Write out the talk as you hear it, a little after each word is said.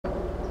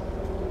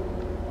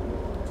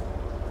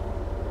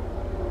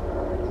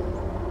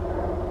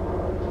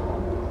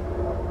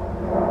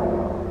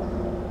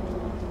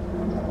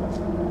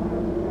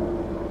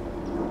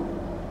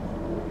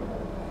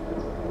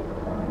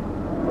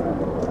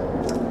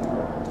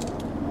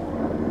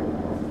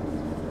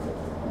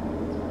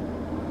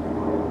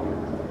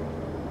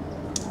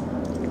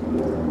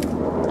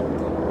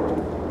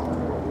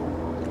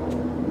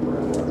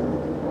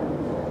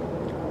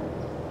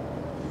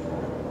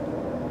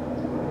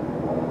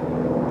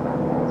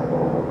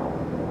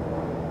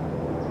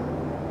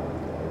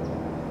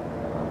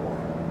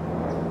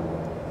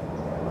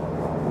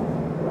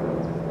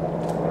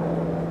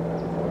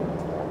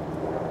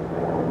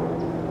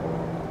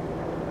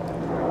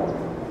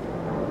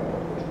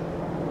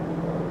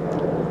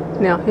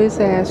Now his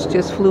ass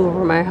just flew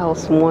over my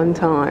house one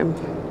time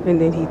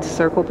and then he'd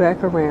circle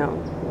back around.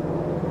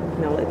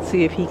 Now let's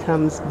see if he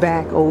comes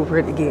back over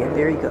it again.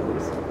 There he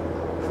goes.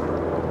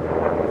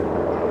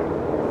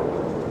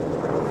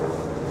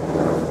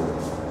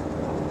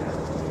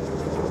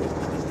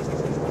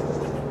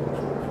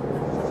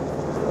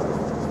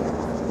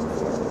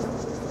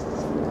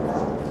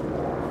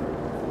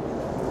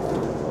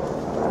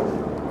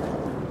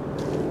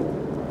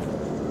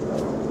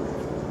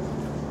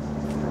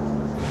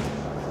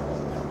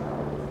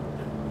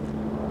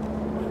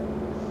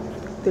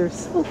 They're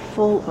so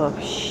full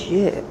of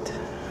shit.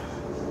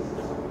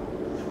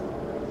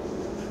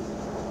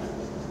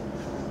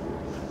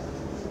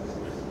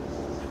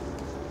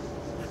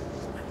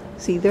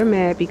 See, they're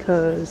mad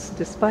because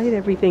despite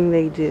everything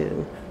they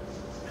do,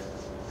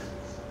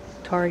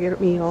 target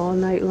me all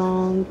night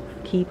long,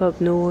 keep up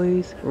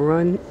noise,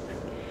 run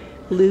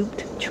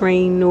looped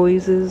train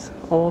noises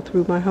all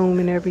through my home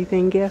and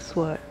everything, guess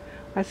what?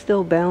 I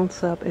still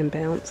bounce up and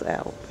bounce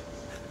out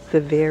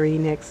the very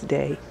next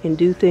day and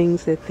do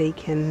things that they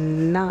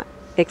cannot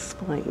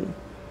explain.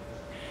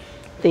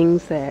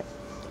 Things that,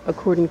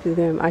 according to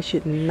them, I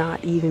should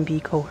not even be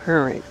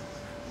coherent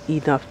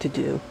enough to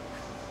do.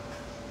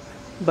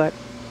 But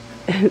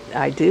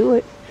I do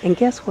it. And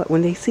guess what?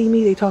 When they see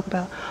me, they talk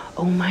about,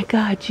 oh my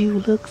God, you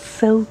look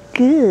so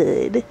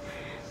good.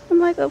 I'm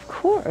like, of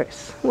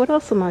course. What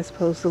else am I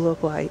supposed to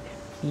look like?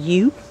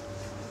 You?